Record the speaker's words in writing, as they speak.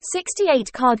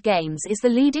68 Card Games is the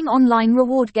leading online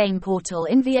reward game portal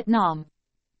in Vietnam.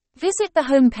 Visit the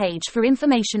home page for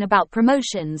information about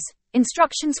promotions,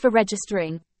 instructions for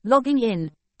registering, logging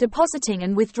in, depositing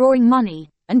and withdrawing money,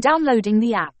 and downloading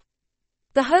the app.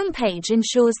 The home page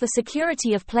ensures the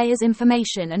security of players'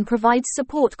 information and provides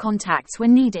support contacts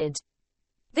when needed.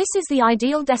 This is the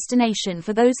ideal destination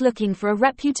for those looking for a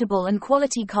reputable and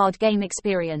quality card game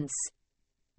experience.